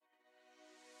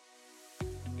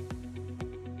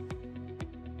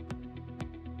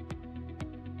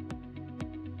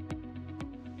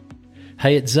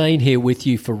Hey, it's Zane here with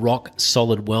you for Rock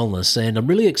Solid Wellness, and I'm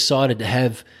really excited to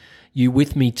have you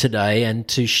with me today and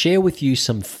to share with you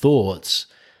some thoughts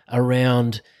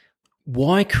around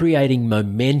why creating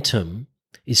momentum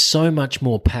is so much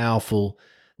more powerful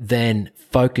than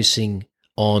focusing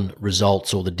on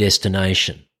results or the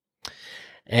destination.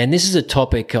 And this is a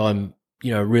topic I'm,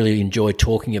 really enjoy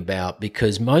talking about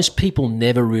because most people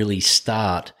never really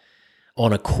start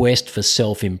on a quest for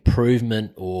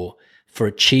self-improvement or for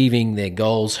achieving their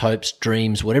goals, hopes,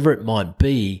 dreams, whatever it might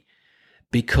be,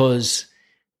 because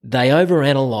they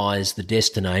overanalyze the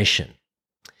destination.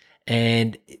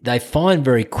 And they find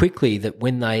very quickly that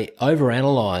when they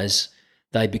overanalyze,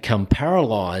 they become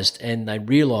paralyzed and they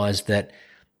realize that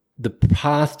the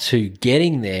path to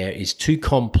getting there is too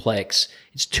complex,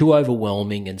 it's too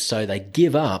overwhelming, and so they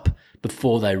give up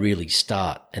before they really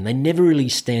start. And they never really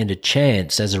stand a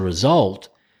chance as a result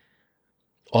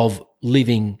of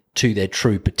living to their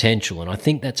true potential. And I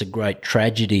think that's a great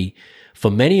tragedy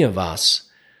for many of us,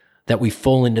 that we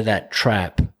fall into that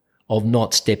trap of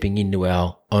not stepping into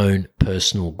our own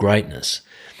personal greatness.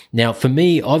 Now, for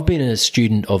me, I've been a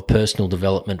student of personal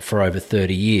development for over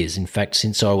 30 years. In fact,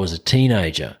 since I was a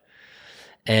teenager.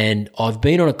 And I've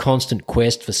been on a constant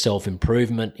quest for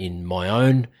self-improvement in my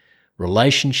own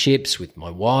relationships with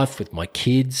my wife, with my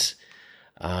kids,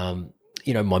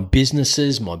 my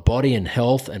businesses, my body and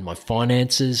health, and my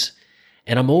finances.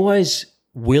 And I'm always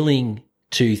willing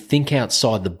to think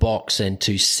outside the box and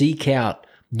to seek out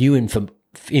new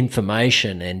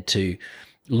information and to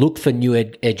look for new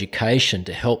education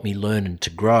to help me learn and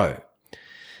to grow.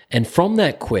 And from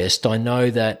that quest, I know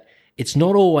that it's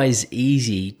not always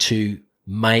easy to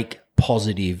make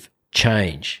positive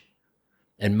change.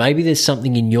 And maybe there's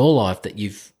something in your life that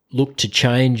you've looked to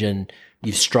change and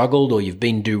you've struggled, or you've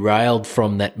been derailed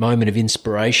from that moment of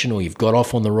inspiration, or you've got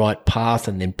off on the right path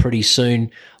and then pretty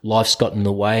soon life's got in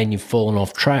the way and you've fallen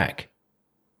off track.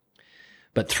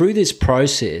 But through this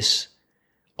process,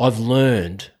 I've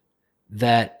learned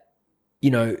that,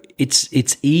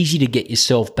 it's easy to get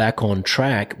yourself back on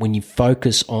track when you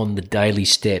focus on the daily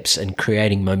steps and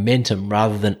creating momentum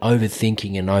rather than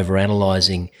overthinking and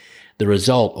overanalyzing the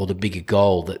result or the bigger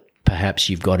goal that perhaps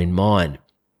you've got in mind.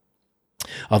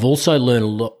 I've also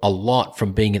learned a lot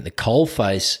from being at the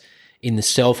coalface in the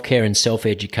self-care and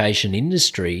self-education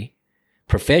industry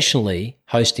professionally,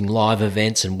 hosting live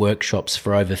events and workshops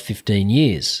for over 15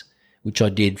 years, which I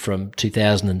did from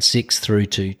 2006 through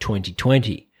to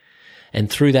 2020. And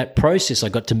through that process, I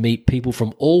got to meet people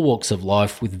from all walks of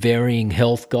life with varying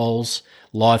health goals,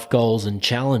 life goals, and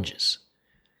challenges.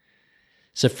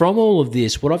 So from all of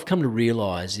this, what I've come to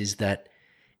realize is that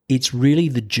it's really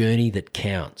the journey that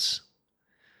counts.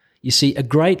 You see, a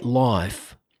great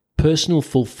life, personal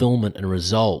fulfillment and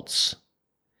results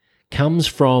comes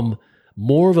from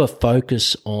more of a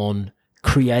focus on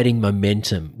creating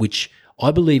momentum, which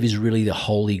I believe is really the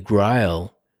holy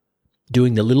grail,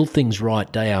 doing the little things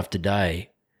right day after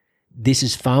day. This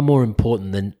is far more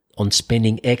important than on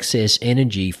spending excess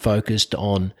energy focused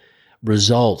on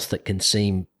results that can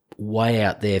seem way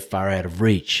out there, far out of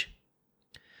reach.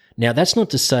 Now, that's not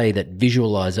to say that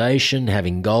visualization,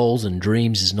 having goals and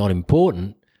dreams is not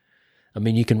important. I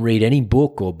mean, you can read any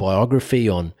book or biography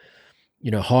on,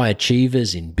 high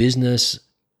achievers in business,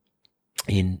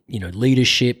 in,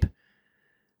 leadership,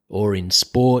 or in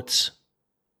sports,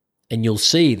 and you'll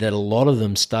see that a lot of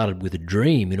them started with a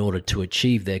dream in order to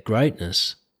achieve their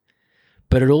greatness.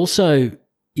 But it also,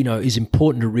 is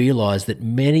important to realize that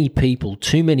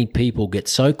too many people get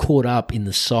so caught up in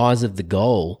the size of the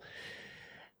goal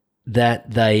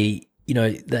that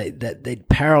that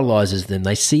paralyzes them.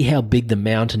 They see how big the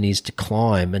mountain is to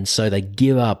climb, and so they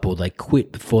give up or they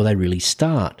quit before they really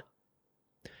start.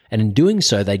 And in doing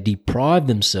so, they deprive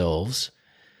themselves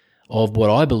of what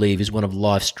I believe is one of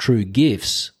life's true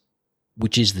gifts,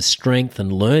 which is the strength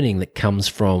and learning that comes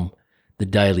from the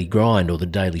daily grind or the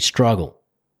daily struggle.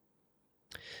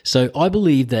 So I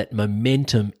believe that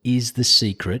momentum is the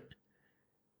secret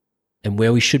and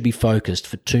where we should be focused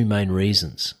for two main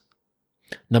reasons.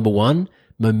 Number one,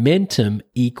 momentum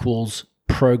equals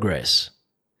progress.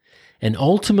 And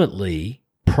ultimately,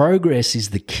 progress is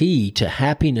the key to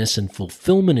happiness and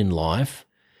fulfillment in life,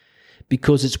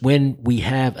 because it's when we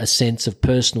have a sense of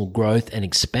personal growth and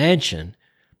expansion,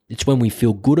 it's when we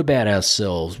feel good about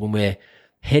ourselves, when we're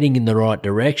heading in the right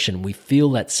direction, we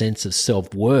feel that sense of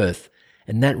self-worth,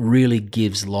 and that really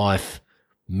gives life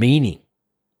meaning.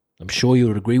 I'm sure you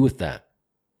would agree with that.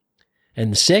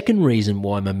 And the second reason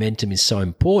why momentum is so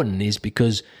important is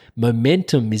because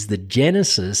momentum is the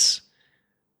genesis.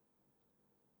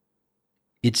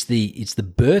 It's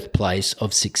the birthplace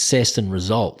of success and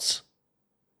results.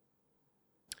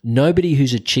 Nobody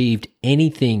who's achieved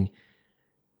anything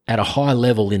at a high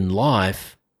level in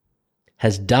life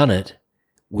has done it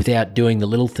without doing the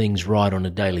little things right on a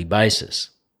daily basis.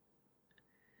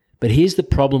 But here's the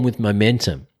problem with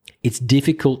momentum. It's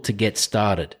difficult to get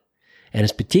started, and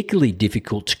it's particularly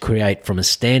difficult to create from a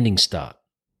standing start.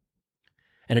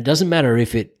 And it doesn't matter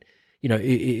if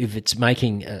it's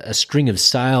making a string of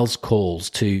sales calls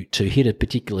to hit a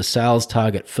particular sales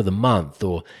target for the month,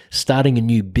 or starting a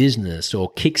new business,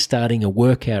 or kickstarting a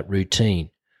workout routine.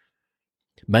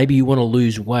 Maybe you want to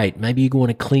lose weight. Maybe you want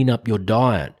to clean up your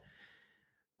diet,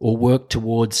 or work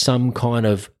towards some kind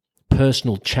of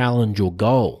personal challenge or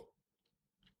goal.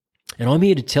 And I'm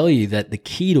here to tell you that the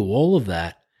key to all of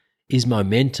that is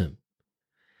momentum.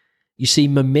 You see,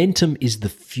 momentum is the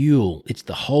fuel. It's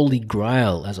the holy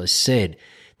grail, as I said,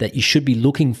 that you should be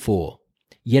looking for.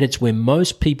 Yet it's where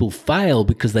most people fail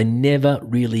because they never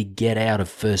really get out of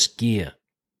first gear.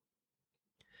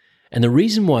 And the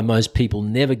reason why most people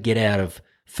never get out of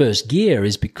first gear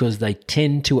is because they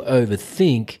tend to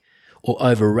overthink or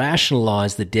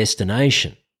over-rationalize the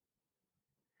destination.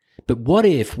 But what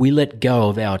if we let go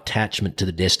of our attachment to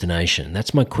the destination?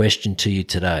 That's my question to you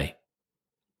today.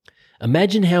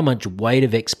 Imagine how much weight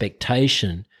of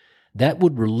expectation that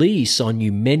would release on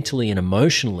you mentally and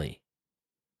emotionally.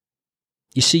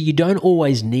 You see, you don't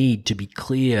always need to be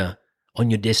clear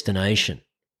on your destination.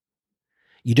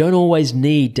 You don't always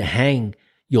need to hang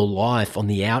your life on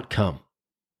the outcome.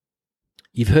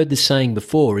 You've heard the saying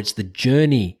before, it's the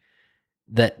journey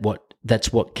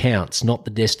that's what counts, not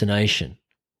the destination.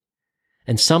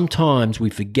 And sometimes we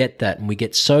forget that, and we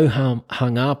get so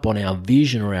hung up on our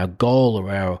vision or our goal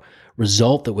or our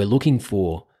result that we're looking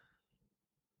for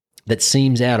that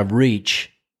seems out of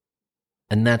reach,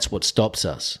 and that's what stops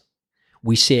us.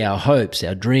 We see our hopes,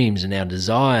 our dreams, and our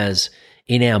desires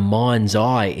in our mind's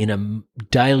eye in a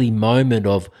daily moment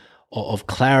of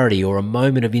clarity or a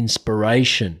moment of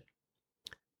inspiration,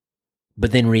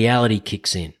 but then reality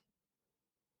kicks in.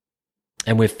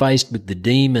 And we're faced with the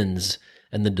demons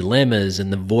and the dilemmas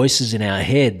and the voices in our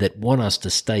head that want us to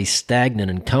stay stagnant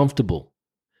and comfortable.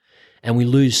 And we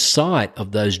lose sight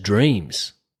of those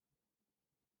dreams.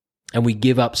 And we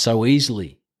give up so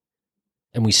easily.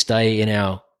 And we stay in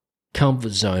our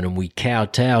comfort zone, and we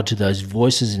kowtow to those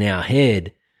voices in our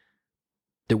head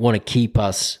that want to keep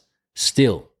us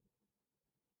still.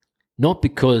 Not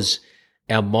because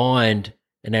our mind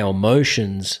and our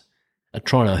emotions are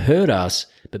trying to hurt us,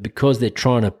 but because they're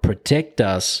trying to protect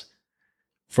us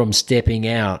from stepping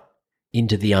out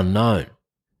into the unknown.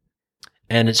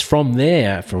 And it's from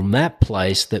that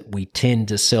place, that we tend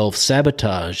to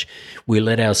self-sabotage. We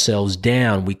let ourselves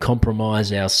down. We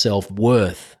compromise our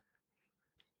self-worth.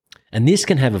 And this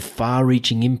can have a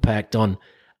far-reaching impact on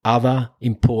other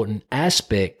important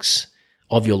aspects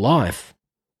of your life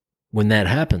when that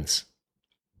happens.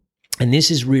 And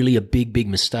this is really a big, big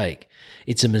mistake.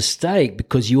 It's a mistake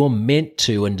because you're meant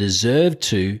to and deserve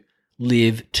to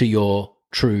live to your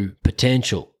true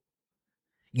potential.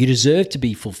 You deserve to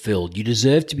be fulfilled. You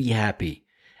deserve to be happy.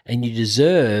 And you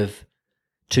deserve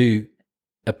to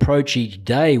approach each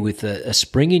day with a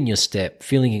spring in your step,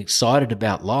 feeling excited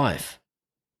about life.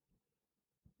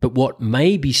 But what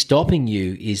may be stopping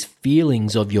you is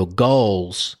feelings of your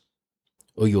goals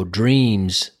or your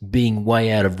dreams being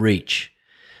way out of reach.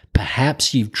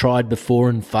 Perhaps you've tried before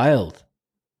and failed.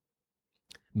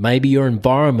 Maybe your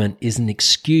environment is an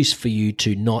excuse for you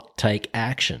to not take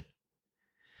action.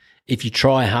 If you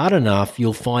try hard enough,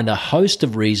 you'll find a host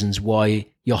of reasons why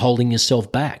you're holding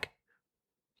yourself back.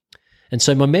 And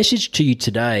so my message to you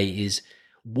today is,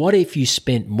 what if you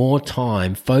spent more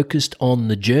time focused on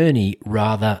the journey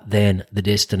rather than the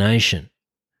destination?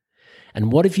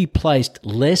 And what if you placed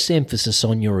less emphasis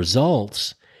on your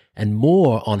results and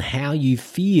more on how you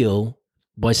feel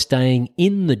by staying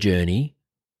in the journey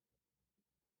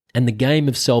and the game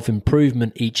of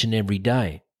self-improvement each and every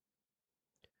day?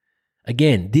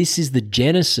 Again, this is the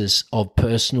genesis of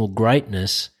personal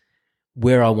greatness,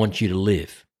 where I want you to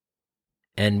live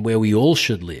and where we all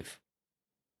should live.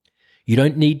 You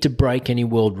don't need to break any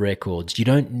world records. You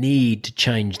don't need to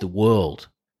change the world.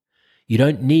 You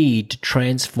don't need to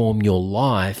transform your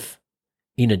life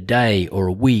in a day or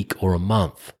a week or a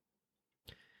month.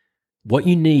 What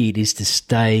you need is to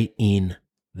stay in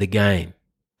the game.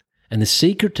 And the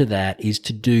secret to that is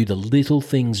to do the little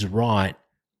things right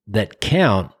that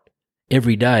count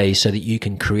every day, so that you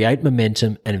can create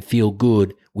momentum and feel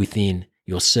good within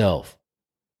yourself.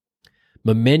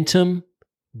 Momentum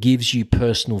gives you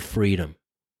personal freedom.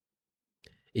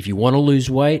 If you want to lose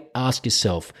weight, ask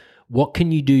yourself, what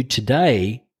can you do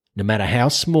today, no matter how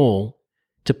small,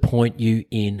 to point you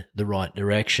in the right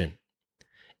direction?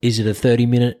 Is it a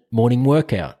 30-minute morning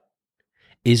workout?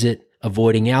 Is it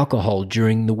avoiding alcohol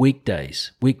during the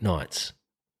weekdays, weeknights?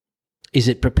 Is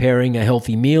it preparing a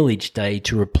healthy meal each day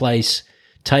to replace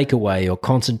takeaway or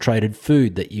concentrated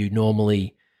food that you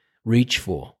normally reach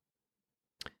for?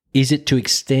 Is it to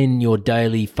extend your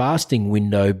daily fasting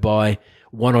window by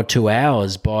 1 or 2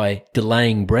 hours by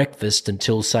delaying breakfast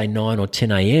until, say, 9 or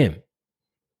 10 a.m.,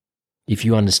 if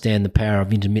you understand the power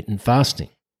of intermittent fasting?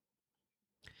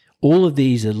 All of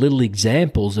these are little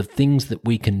examples of things that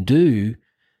we can do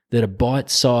that are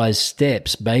bite-sized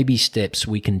steps, baby steps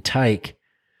we can take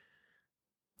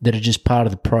that are just part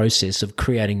of the process of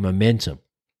creating momentum.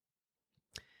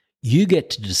 You get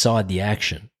to decide the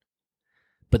action.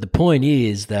 But the point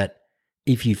is that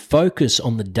if you focus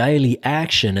on the daily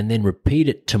action and then repeat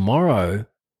it tomorrow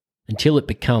until it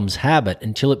becomes habit,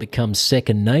 until it becomes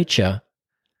second nature,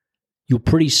 you'll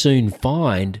pretty soon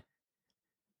find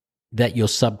that your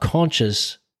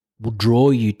subconscious will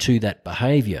draw you to that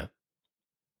behavior.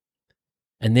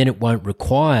 And then it won't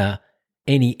require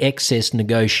any excess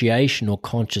negotiation or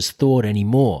conscious thought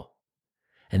anymore.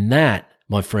 And that,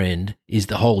 my friend, is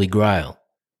the Holy Grail.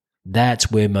 That's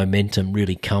where momentum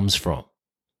really comes from.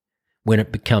 When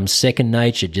it becomes second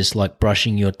nature, just like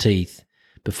brushing your teeth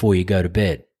before you go to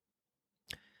bed.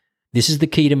 This is the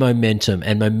key to momentum,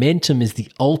 and momentum is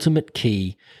the ultimate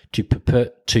key to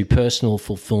personal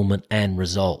fulfillment and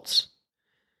results.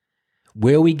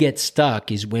 Where we get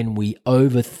stuck is when we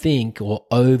overthink or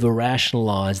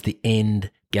over-rationalize the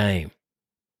end game.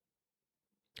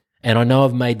 And I know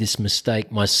I've made this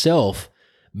mistake myself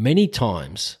many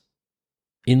times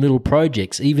in little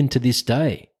projects, even to this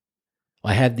day.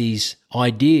 I have these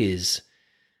ideas.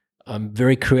 I'm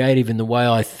very creative in the way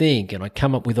I think, and I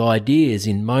come up with ideas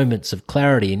in moments of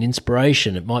clarity and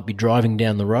inspiration. It might be driving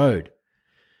down the road.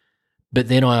 But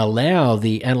then I allow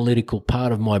the analytical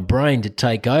part of my brain to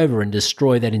take over and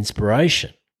destroy that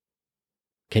inspiration.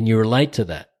 Can you relate to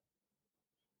that?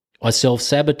 I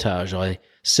self-sabotage. I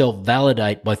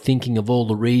self-validate by thinking of all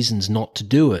the reasons not to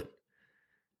do it.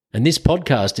 And this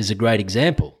podcast is a great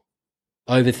example.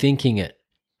 Overthinking it.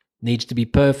 Needs to be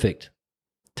perfect.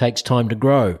 Takes time to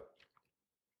grow.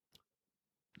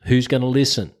 Who's going to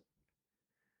listen?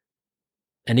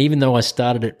 And even though I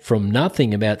started it from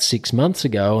nothing about 6 months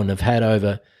ago and have had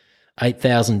over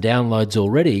 8,000 downloads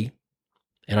already,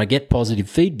 and I get positive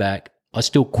feedback, I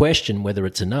still question whether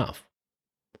it's enough.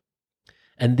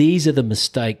 And these are the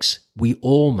mistakes we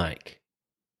all make.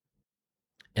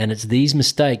 And it's these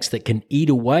mistakes that can eat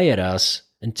away at us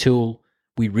until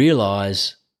we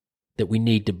realize that we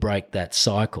need to break that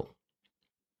cycle.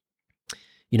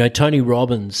 You know, Tony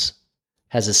Robbins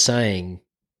has a saying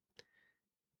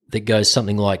that goes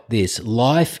something like this: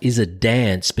 life is a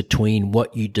dance between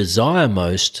what you desire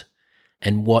most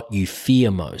and what you fear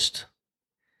most.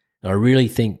 And I really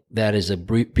think that is a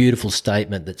beautiful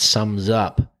statement that sums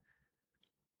up,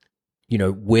 you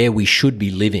know, where we should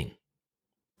be living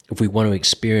if we want to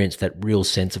experience that real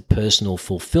sense of personal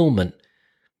fulfillment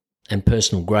and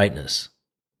personal greatness.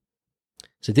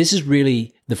 So this is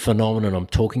really the phenomenon I'm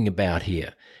talking about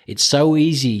here. It's so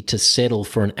easy to settle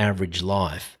for an average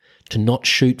life, to not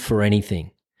shoot for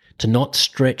anything, to not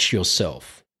stretch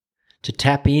yourself, to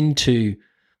tap into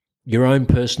your own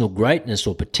personal greatness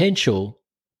or potential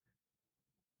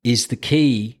is the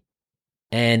key,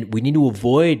 and we need to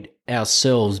avoid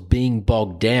ourselves being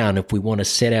bogged down if we want to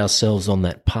set ourselves on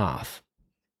that path.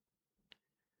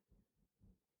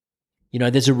 You know,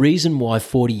 there's a reason why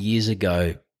 40 years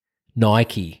ago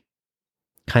Nike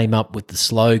came up with the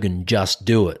slogan, "Just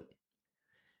Do It,"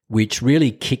 which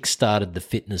really kick-started the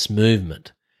fitness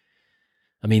movement.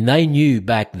 I mean, they knew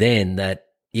back then that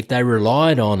if they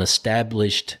relied on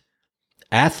established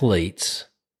athletes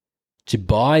to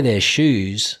buy their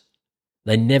shoes,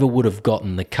 they never would have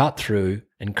gotten the cut through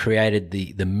and created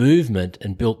the movement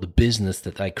and built the business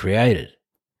that they created.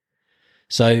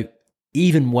 So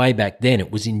even way back then,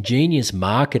 it was ingenious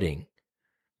marketing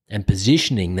and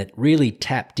positioning that really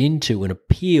tapped into and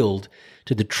appealed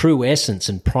to the true essence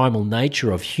and primal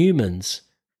nature of humans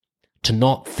to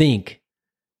not think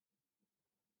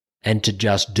and to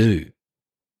just do.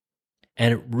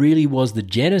 And it really was the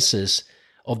genesis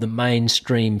of the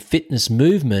mainstream fitness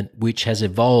movement, which has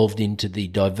evolved into the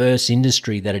diverse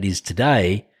industry that it is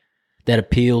today, that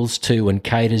appeals to and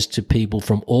caters to people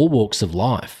from all walks of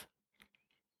life.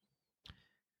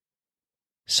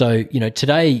 So, you know,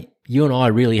 today you and I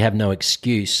really have no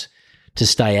excuse to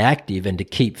stay active and to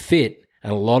keep fit.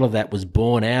 And a lot of that was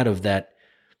born out of that,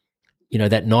 you know,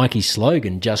 that Nike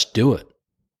slogan, "Just do it."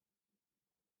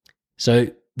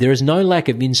 So there is no lack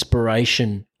of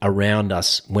inspiration around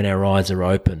us when our eyes are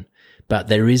open, but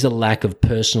there is a lack of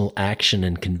personal action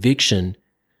and conviction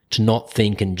to not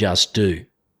think and just do.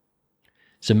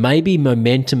 So maybe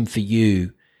momentum for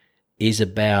you is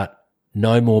about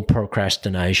no more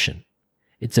procrastination.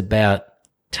 It's about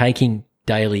taking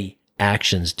daily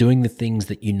actions, doing the things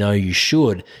that you know you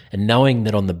should, and knowing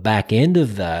that on the back end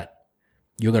of that,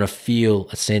 you're going to feel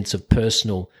a sense of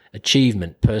personal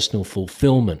achievement, personal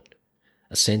fulfillment,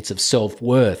 a sense of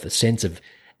self-worth, a sense of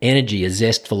energy, a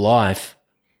zest for life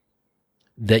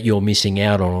that you're missing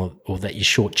out on or that you're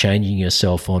shortchanging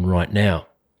yourself on right now.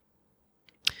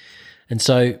 And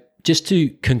so just to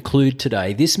conclude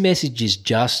today, this message is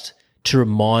just to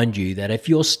remind you that if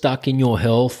you're stuck in your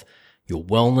health, your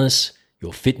wellness,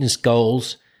 your fitness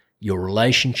goals, your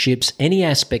relationships, any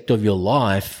aspect of your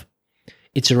life,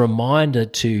 it's a reminder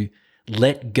to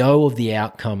let go of the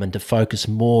outcome and to focus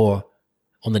more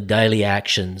on the daily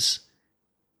actions,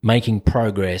 making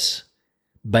progress,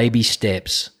 baby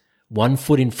steps, one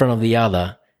foot in front of the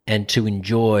other, and to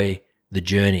enjoy the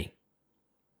journey.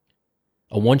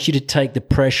 I want you to take the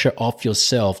pressure off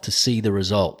yourself to see the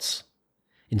results.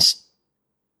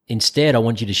 Instead, I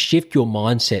want you to shift your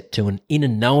mindset to an inner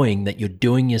knowing that you're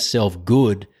doing yourself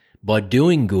good by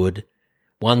doing good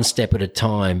one step at a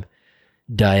time,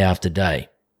 day after day.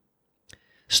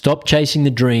 Stop chasing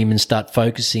the dream and start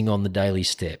focusing on the daily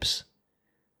steps.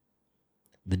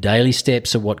 The daily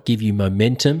steps are what give you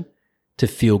momentum to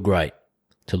feel great,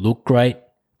 to look great,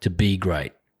 to be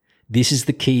great. This is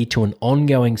the key to an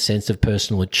ongoing sense of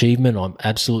personal achievement. I'm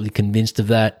absolutely convinced of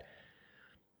that.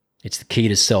 It's the key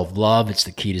to self-love. It's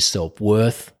the key to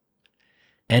self-worth.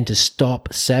 And to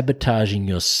stop sabotaging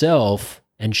yourself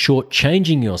and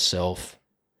shortchanging yourself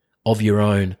of your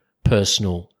own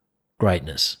personal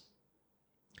greatness.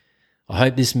 I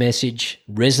hope this message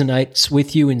resonates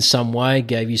with you in some way,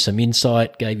 gave you some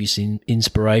insight, gave you some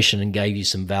inspiration, and gave you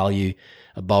some value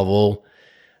above all.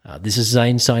 This is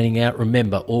Zane signing out.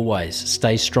 Remember, always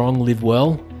stay strong, live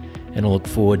well, and I look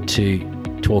forward to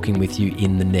talking with you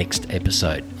in the next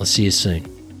episode. I'll see you soon.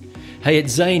 Hey,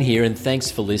 it's Zane here, and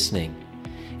thanks for listening.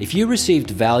 If you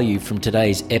received value from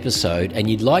today's episode and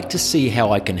you'd like to see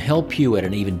how I can help you at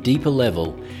an even deeper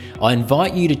level, I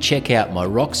invite you to check out my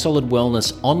Rock Solid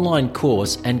Wellness online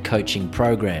course and coaching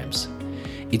programs.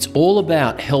 It's all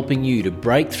about helping you to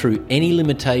break through any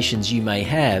limitations you may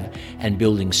have and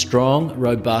building strong,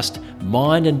 robust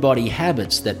mind and body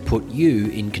habits that put you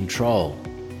in control.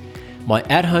 My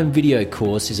at-home video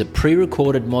course is a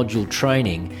pre-recorded module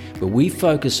training where we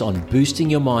focus on boosting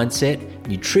your mindset,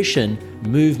 nutrition,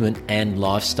 movement, and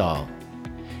lifestyle.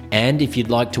 And if you'd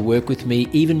like to work with me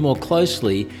even more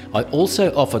closely, I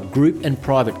also offer group and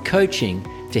private coaching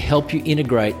to help you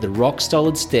integrate the rock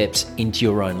solid steps into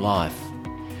your own life.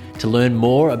 To learn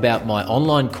more about my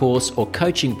online course or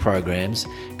coaching programs,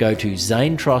 go to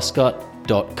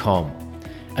zanetruscott.com.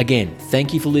 Again,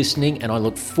 thank you for listening, and I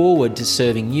look forward to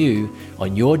serving you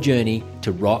on your journey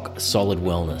to rock solid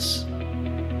wellness.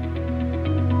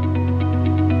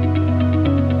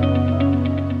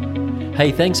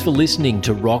 Hey, thanks for listening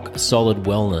to Rock Solid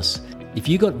Wellness. If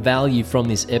you got value from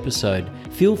this episode,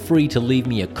 feel free to leave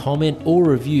me a comment or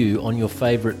review on your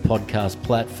favorite podcast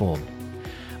platform.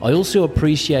 I also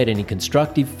appreciate any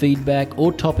constructive feedback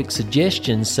or topic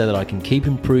suggestions so that I can keep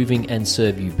improving and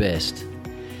serve you best.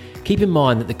 Keep in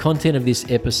mind that the content of this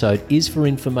episode is for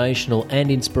informational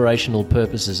and inspirational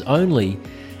purposes only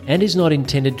and is not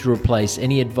intended to replace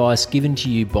any advice given to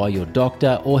you by your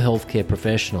doctor or healthcare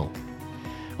professional.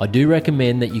 I do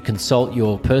recommend that you consult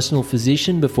your personal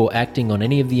physician before acting on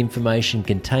any of the information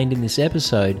contained in this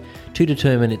episode to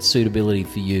determine its suitability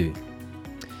for you.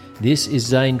 This is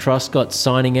Zane Truscott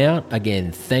signing out.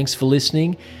 Again, thanks for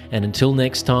listening, and until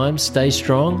next time, stay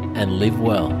strong and live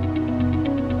well.